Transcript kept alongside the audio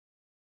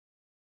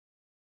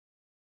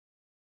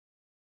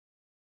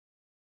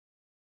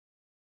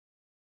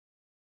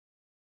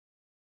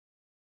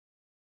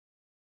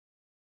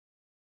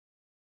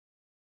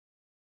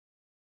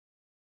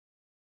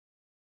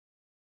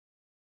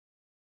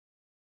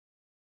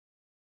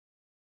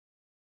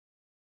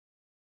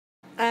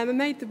I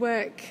made the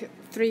work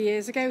 3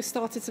 years ago,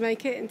 started to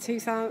make it in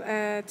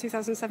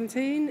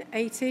 2017,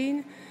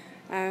 18,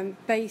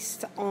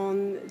 based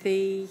on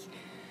the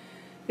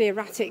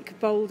erratic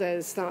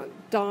boulders that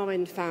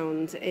Darwin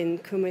found in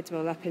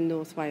Cwmwydwyl up in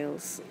North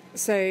Wales.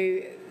 So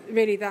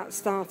really that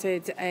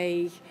started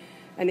an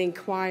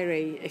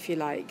inquiry, if you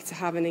like, to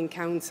have an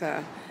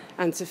encounter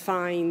and to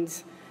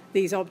find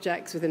these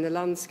objects within the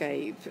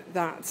landscape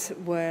that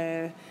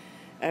were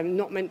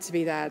not meant to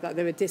be there, that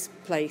they were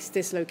displaced,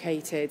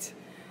 dislocated.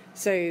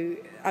 So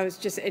I was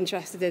just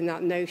interested in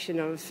that notion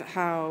of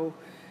how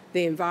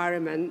the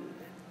environment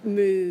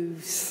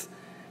moves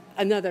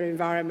another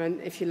environment,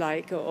 if you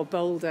like, or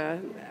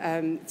boulder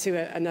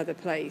to another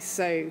place.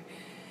 So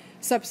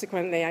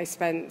subsequently I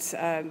spent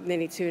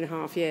nearly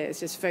 2.5 years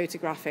just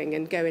photographing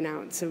and going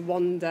out to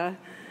wander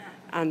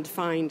and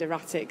find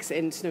erratics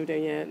in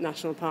Snowdonia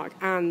National Park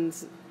and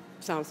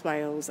South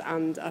Wales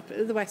and up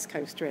the west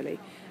coast, really,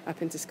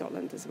 up into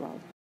Scotland as well.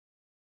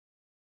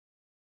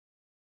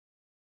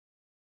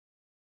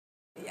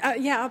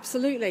 Yeah,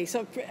 absolutely.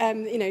 So,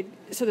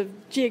 sort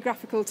of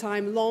geographical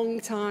time, long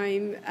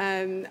time,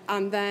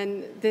 and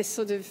then this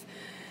sort of,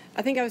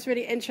 I think I was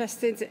really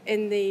interested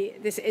in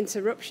this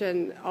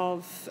interruption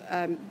of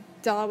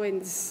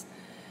Darwin's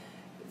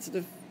sort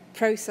of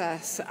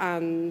process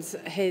and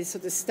his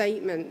sort of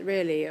statement,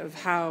 really, of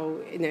how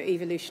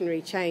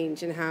evolutionary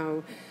change and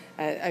how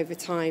over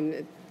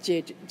time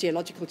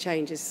geological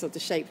changes sort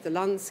of shaped the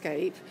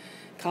landscape,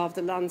 carved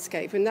the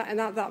landscape, and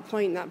at that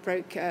point that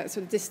broke, sort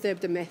of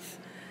disturbed the myth.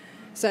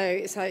 So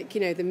it's like,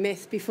 the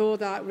myth before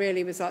that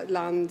really was that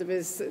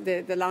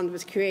the land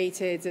was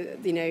created,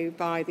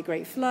 by the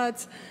Great Flood,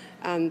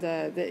 and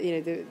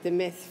the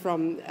myth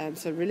from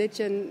sort of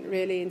religion,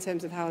 really, in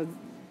terms of how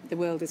the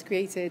world is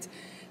created.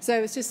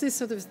 So it's just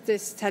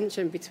this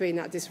tension between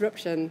that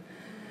disruption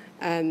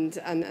and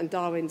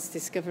Darwin's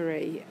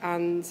discovery,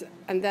 and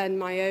then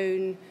my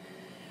own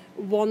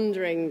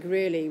wandering,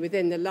 really,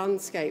 within the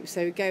landscape.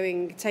 So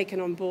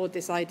taking on board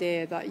this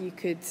idea that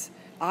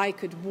I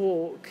could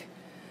walk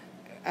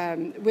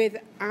with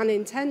an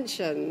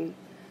intention,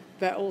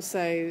 but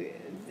also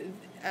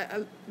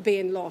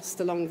being lost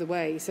along the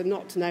way, so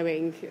not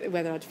knowing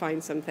whether I'd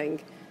find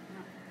something.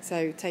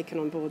 So taking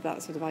on board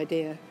that sort of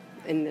idea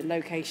in the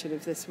location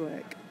of this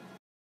work.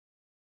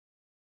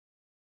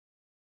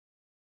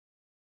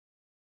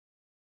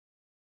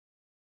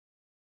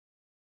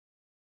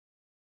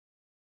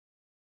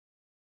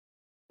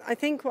 I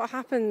think what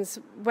happens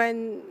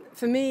when,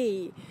 for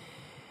me,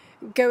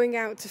 going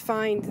out to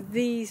find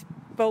these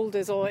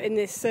boulders, or in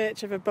this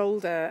search of a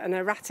boulder, an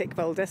erratic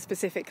boulder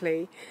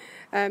specifically,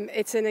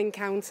 it's an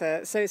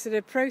encounter. So it's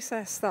a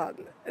process that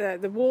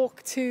the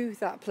walk to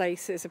that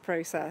place is a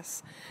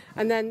process,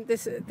 and then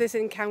this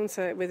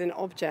encounter with an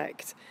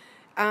object,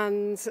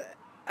 and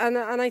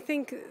I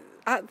think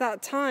at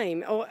that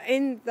time, or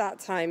in that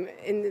time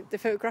in the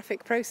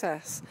photographic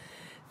process,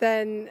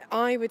 then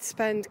I would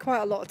spend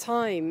quite a lot of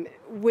time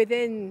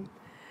within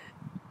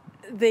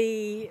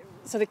the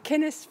sort of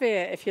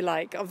kinesphere, if you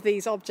like, of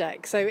these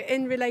objects. So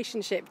in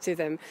relationship to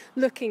them,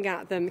 looking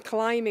at them,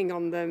 climbing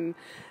on them,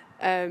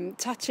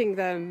 touching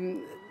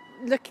them,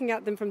 looking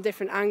at them from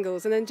different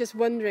angles, and then just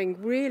wondering,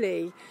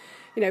 really,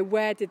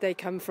 where did they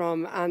come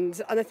from?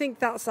 And I think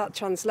that's that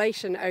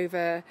translation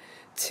over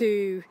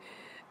to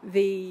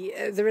the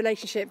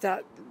relationship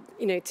that,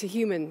 to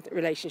human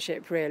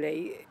relationship,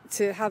 really,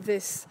 to have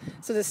this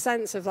sort of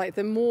sense of like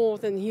the more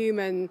than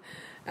human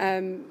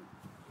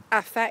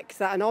effect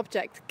that an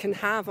object can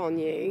have on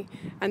you,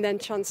 and then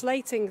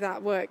translating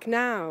that work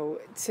now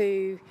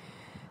to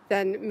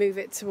then move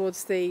it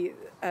towards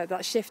that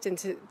shift in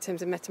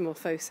terms of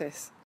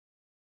metamorphosis.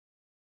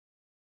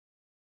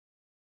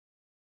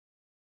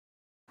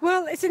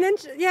 Well,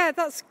 yeah,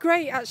 that's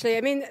great, actually.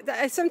 I mean,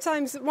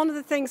 sometimes one of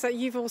the things that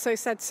you've also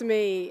said to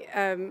me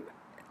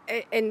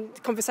in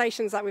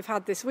conversations that we've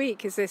had this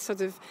week is this sort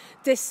of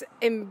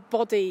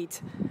disembodied,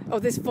 or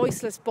this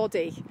voiceless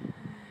body,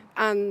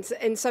 and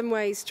in some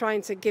ways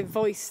trying to give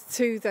voice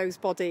to those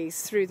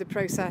bodies through the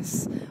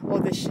process, or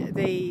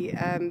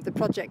the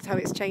project, how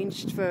it's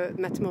changed for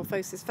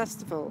Metamorffosis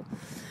Festival.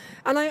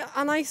 And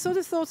I sort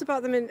of thought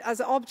about them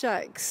as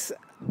objects,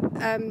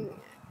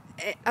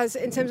 as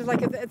in terms of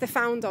like the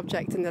found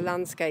object in the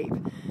landscape,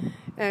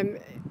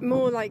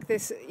 more like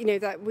this,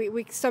 that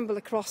we stumble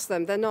across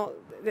them.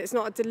 It's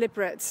not a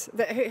deliberate.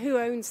 Who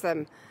owns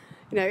them?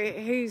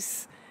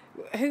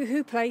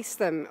 Who placed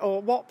them,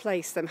 or what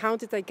placed them? How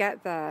did they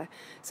get there?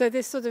 So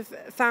this sort of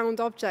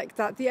found object,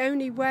 that the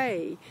only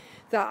way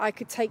that I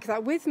could take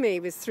that with me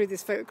was through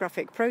this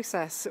photographic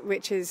process,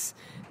 which is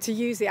to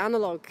use the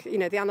analog, the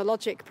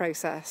analogic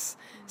process.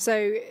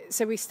 So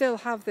we still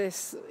have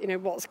this,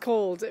 what's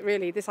called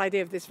really this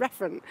idea of this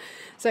referent.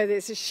 So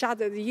there's a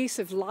shadow, the use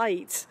of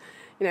light,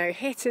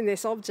 hitting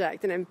this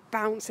object and then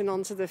bouncing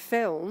onto the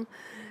film,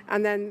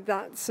 and then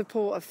that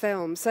support of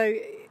film. So.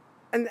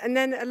 And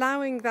then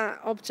allowing that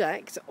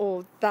object,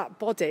 or that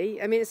body,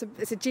 I mean,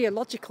 it's a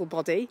geological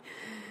body,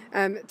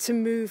 to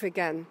move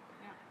again.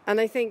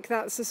 And I think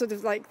that's a sort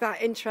of like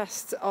that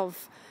interest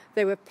of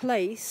They were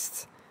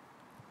placed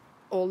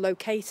or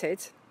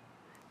located,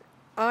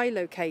 I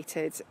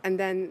located, and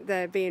then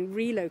they're being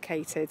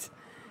relocated.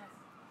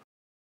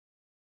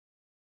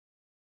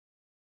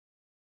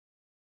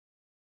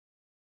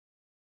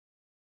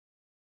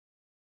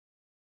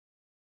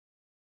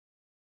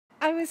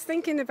 I was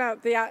thinking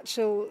about the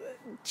actual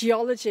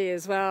geology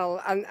as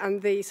well,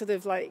 and the sort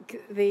of like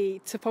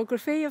the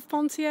topography of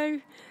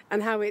Pontio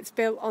and how it's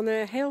built on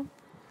a hill,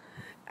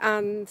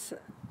 and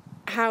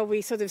how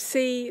we sort of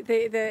see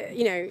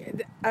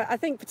I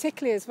think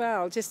particularly as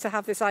well, just to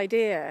have this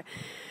idea,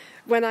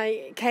 when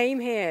I came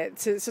here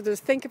to sort of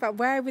think about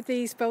where would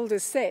these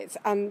boulders sit,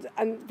 and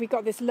we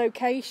got this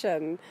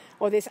location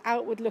or this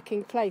outward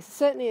looking place. It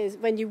certainly is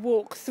when you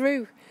walk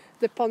through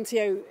the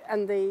Pontio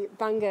and the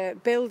Bangor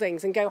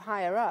buildings and go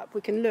higher up,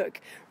 we can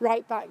look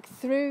right back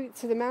through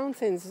to the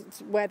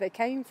mountains where they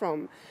came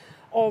from,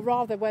 or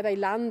rather where they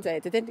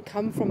landed. They didn't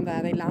come from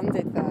there, they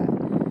landed there.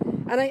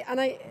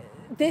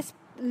 This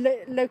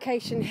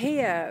location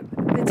here,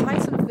 the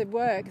title of the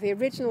work, the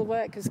original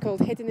work, is called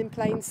Hidden in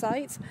Plain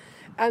Sight,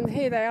 and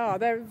here they are.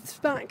 They're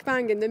smack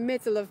bang in the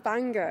middle of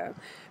Bangor,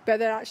 but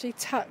they're actually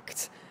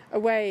tucked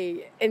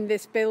away in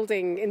this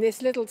building, in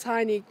this little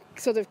tiny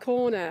sort of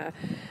corner.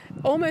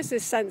 Almost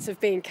this sense of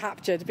being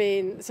captured,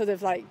 being sort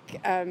of like,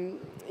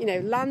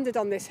 landed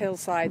on this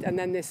hillside, and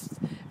then this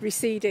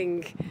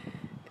receding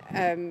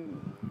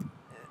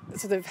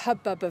sort of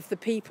hubbub of the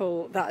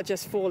people that are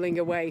just falling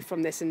away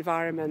from this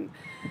environment.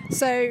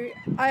 So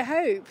I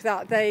hope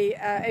that they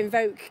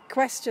invoke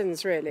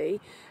questions really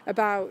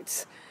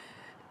about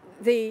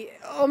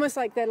almost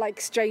like they're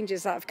like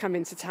strangers that have come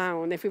into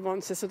town, if we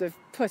want to sort of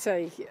put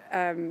a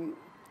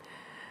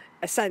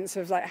sense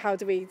of like, how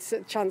do we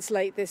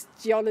translate this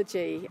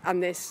geology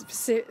and this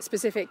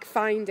specific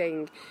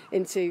finding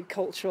into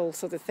cultural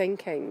sort of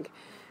thinking,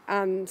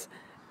 and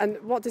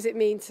what does it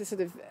mean to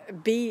sort of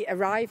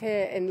arrive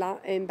here in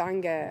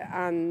Bangor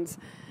and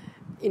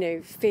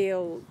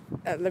feel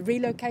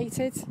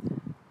relocated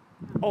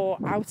or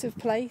out of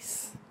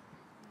place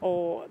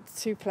or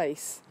to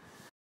place.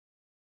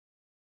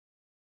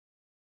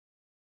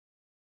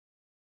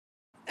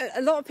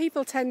 A lot of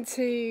people tend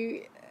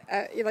to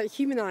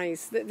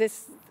humanize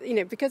this,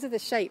 because of the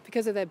shape,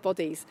 because of their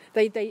bodies.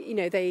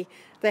 They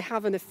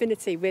have an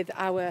affinity with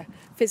our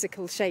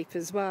physical shape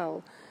as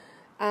well.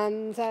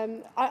 And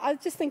I was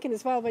just thinking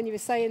as well when you were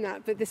saying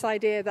that, but this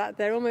idea that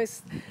they're a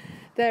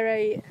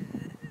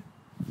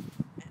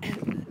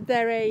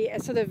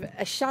sort of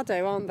a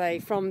shadow, aren't they,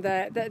 from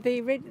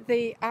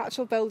the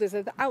actual boulders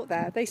that are out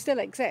there. They still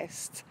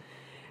exist,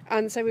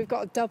 and so we've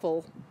got a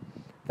double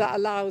that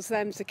allows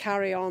them to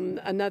carry on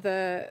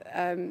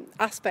another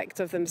aspect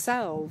of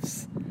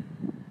themselves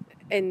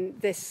in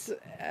this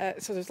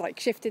sort of like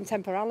shift in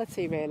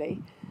temporality,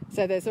 really.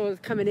 So they're sort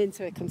of coming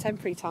into a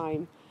contemporary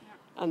time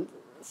and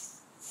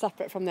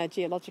separate from their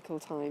geological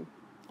time,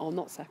 or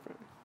not separate.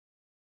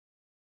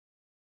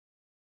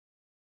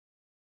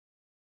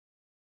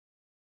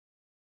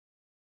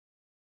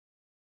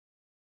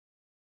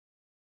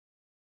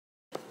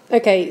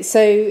 Okay,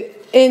 so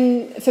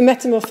for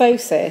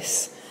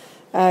Metamorphosis,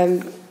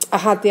 I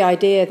had the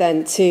idea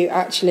then to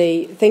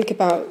actually think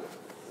about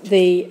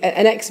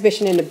an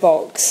exhibition in a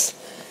box,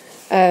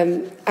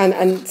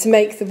 and to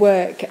make the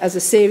work as a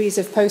series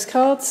of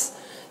postcards.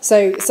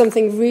 So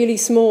something really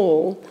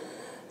small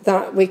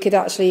that we could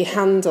actually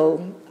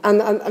handle.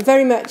 And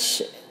very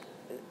much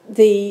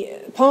the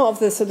part of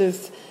the sort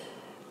of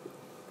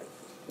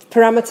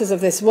parameters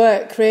of this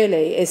work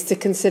really is to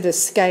consider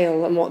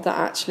scale and what that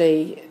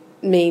actually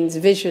means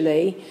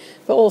visually,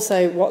 but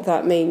also what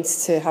that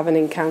means to have an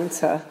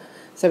encounter.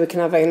 So we can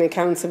have an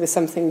encounter with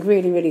something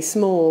really, really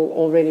small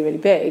or really, really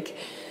big.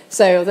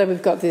 So although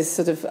we've got these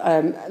sort of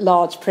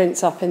large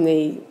prints up in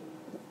the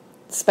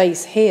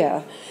space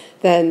here,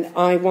 then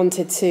I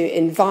wanted to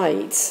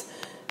invite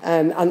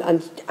and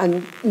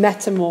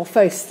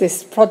metamorphose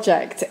this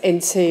project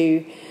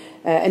into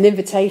an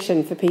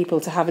invitation for people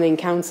to have an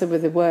encounter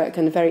with the work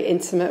in a very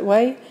intimate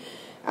way,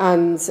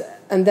 and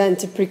then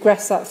to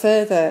progress that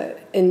further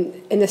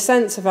in the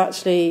sense of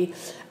actually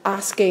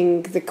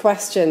asking the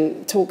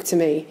question, talk to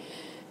me,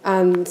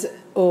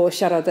 or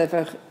siarad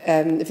efo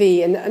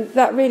fi, and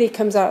that really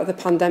comes out of the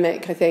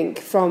pandemic, I think,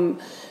 from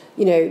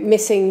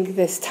missing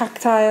this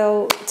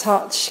tactile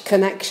touch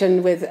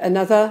connection with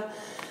another,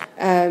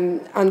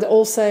 and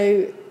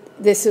also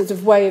this sort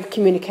of way of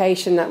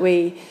communication that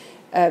we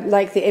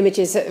like the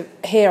images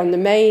here on the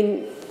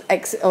main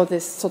or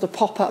this sort of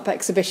pop-up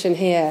exhibition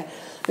here.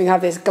 We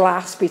have this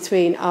glass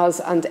between us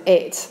and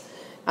it,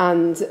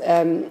 and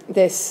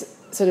this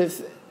sort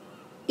of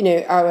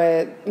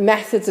our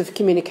methods of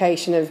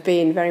communication have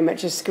been very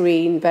much a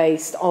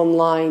screen-based,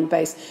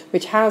 online-based,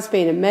 which has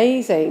been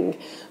amazing,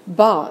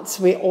 but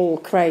we all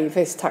crave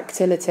this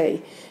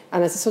tactility.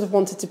 And I sort of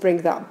wanted to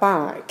bring that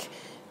back,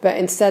 but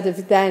instead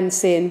of then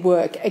seeing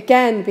work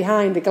again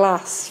behind a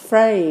glass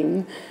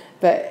frame,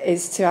 but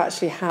is to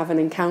actually have an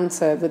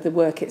encounter with the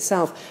work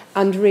itself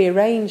and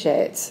rearrange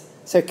it,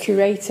 so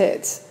curate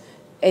it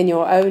in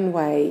your own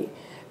way,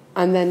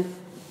 and then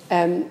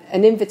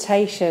an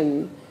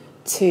invitation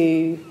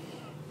to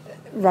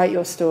write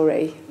your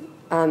story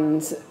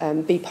and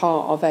be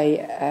part of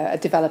a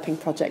developing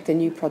project, a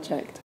new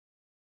project.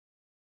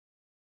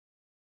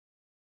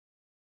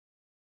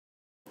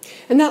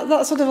 And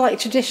that's sort of like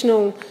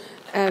traditional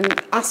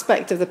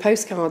aspect of the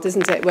postcard,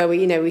 isn't it? Where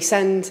we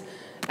send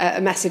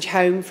a message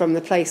home from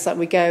the place that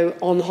we go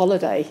on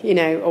holiday,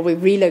 or we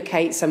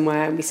relocate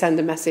somewhere and we send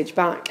a message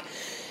back.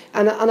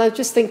 And I'm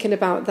just thinking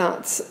about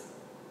that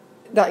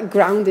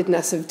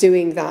groundedness of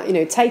doing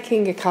that,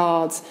 taking a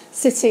card,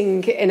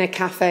 sitting in a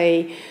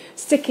cafe,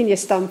 sticking your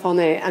stamp on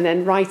it, and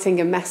then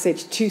writing a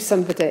message to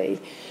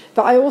somebody.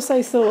 But I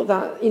also thought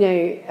that,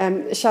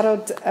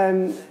 Sharod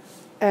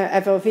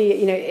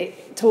Evovi,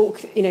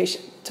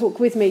 talk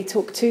with me,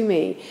 talk to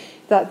me,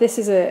 that this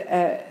is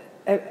a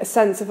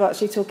sense of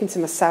actually talking to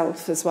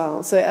myself as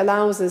well. So it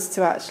allows us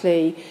to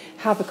actually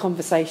have a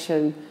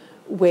conversation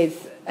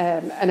with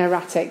an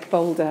erratic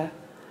boulder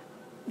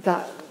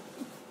that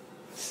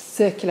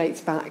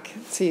circulates back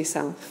to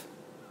yourself.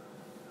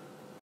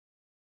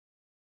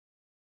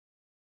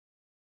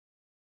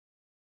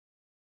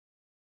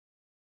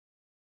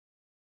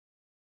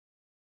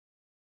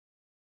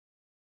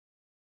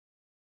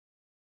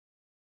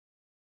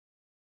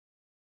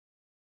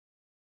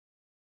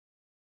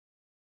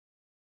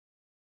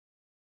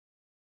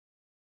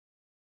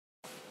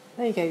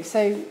 There you go.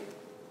 So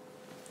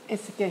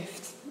it's a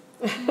gift.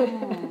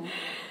 Oh.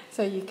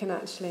 So you can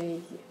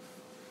actually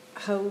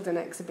hold an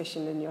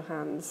exhibition in your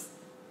hands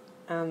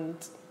and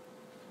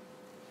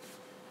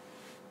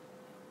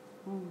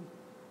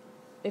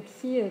it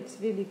feels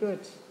really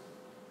good.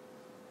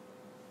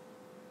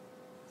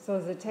 So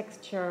the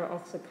texture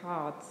of the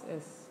cards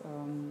is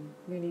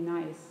really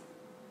nice.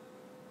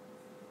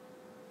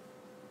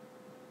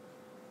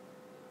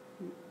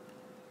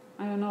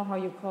 I don't know how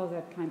you call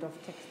that kind of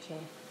texture.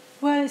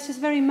 Well, it's just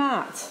very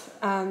matte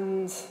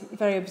and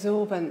very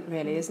absorbent,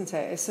 really, isn't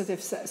it? It's sort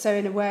of so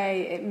in a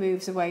way it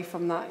moves away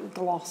from that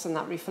gloss and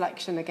that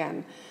reflection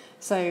again.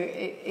 So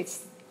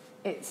it's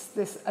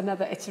this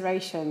another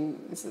iteration.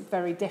 It's a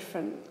very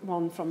different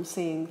one from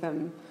seeing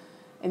them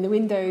in the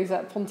windows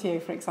at Pontio,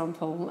 for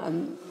example,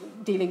 and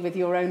dealing with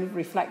your own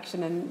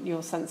reflection and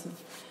your sense of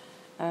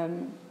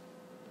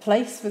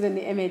place within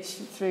the image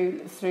through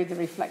the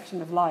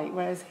reflection of light.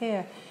 Whereas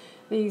here,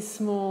 these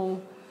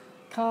small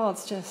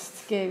cards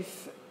just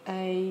give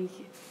a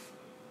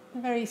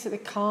very sort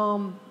of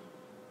calm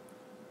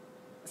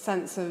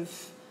sense of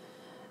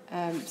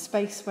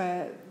space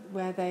where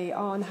they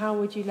are, and how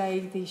would you lay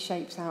these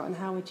shapes out, and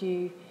how would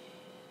you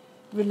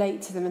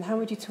relate to them, and how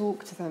would you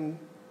talk to them?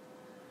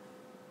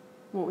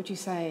 What would you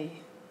say?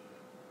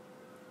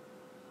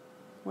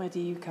 Where do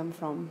you come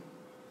from?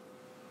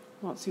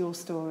 What's your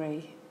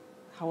story?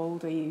 How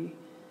old are you?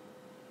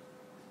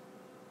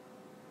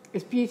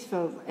 It's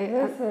beautiful.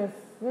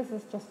 This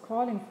is just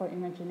calling for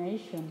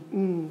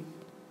imagination.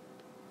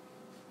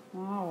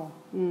 Wow.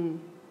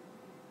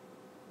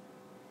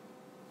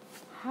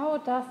 How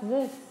does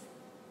this?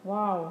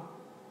 Wow.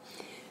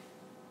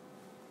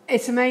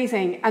 It's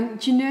amazing. And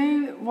do you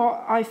know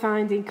what I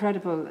find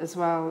incredible as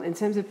well in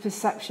terms of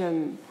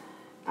perception?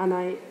 And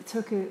I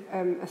took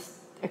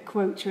a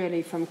quote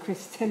really from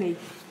Chris Tilley,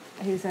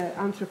 who's an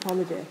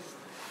anthropologist,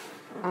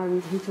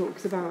 and he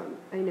talks about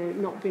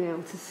not being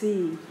able to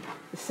see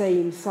the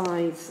same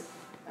size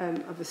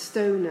of a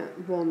stone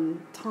at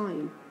one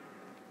time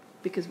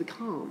because we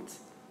can't,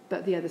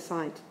 but the other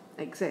side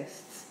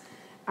exists.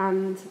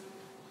 And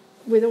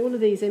with all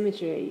of these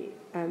imagery,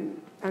 and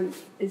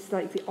it's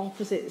like the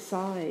opposite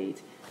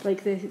side,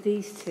 like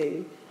these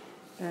two,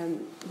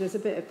 there's a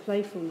bit of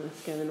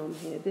playfulness going on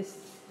here.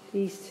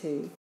 These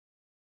two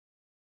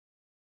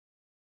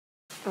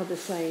are the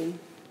same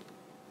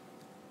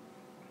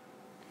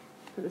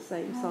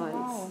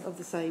size of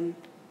the same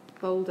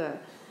boulder.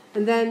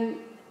 And then,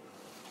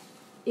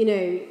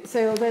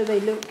 so although they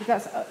look,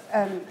 that's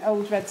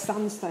old red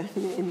sandstone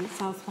in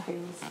South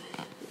Wales,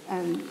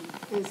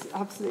 is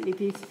absolutely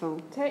beautiful.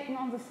 Taken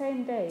on the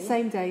same day?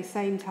 Same day,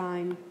 same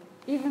time.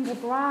 Even the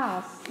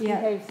grass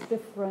behaves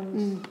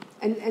different.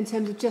 And in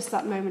terms of just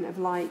that moment of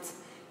light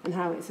and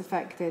how it's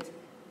affected.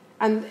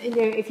 And,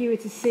 if you were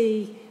to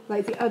see,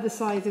 like, the other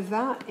side of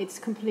that, it's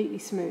completely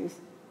smooth.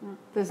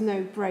 There's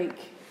no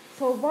break.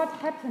 So what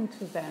happened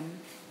to them?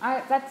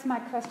 That's my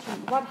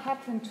question. What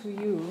happened to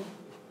you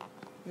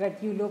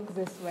that you look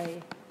this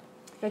way?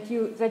 That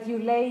you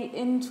lay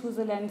into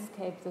the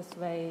landscape this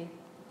way?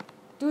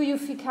 Do you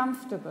feel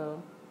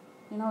comfortable?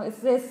 Is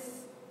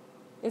this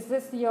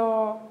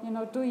your,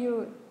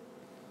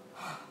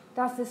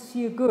 does this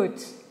feel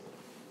good?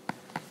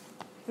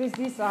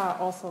 These are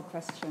also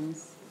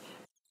questions.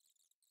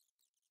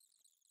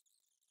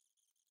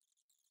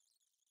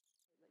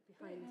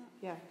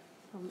 Yeah.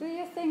 Do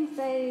you think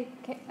they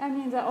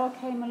all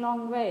came a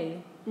long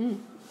way?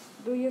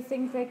 Do you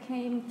think they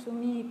came to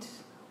meet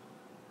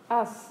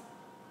us?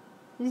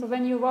 So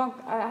when you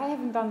walk, I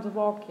haven't done the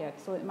walk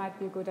yet, so it might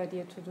be a good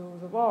idea to do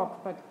the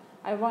walk, but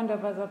I wonder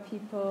whether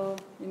people,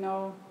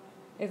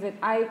 if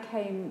I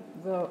came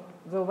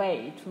the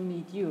way to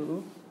meet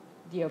you,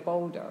 dear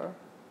boulder,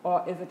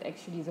 or is it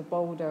actually the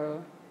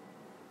boulder,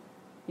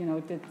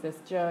 did this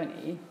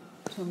journey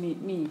to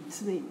meet me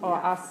or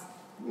us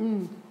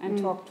and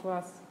talk to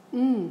us?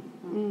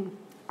 And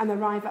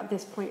arrive at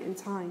this point in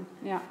time.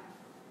 Yeah.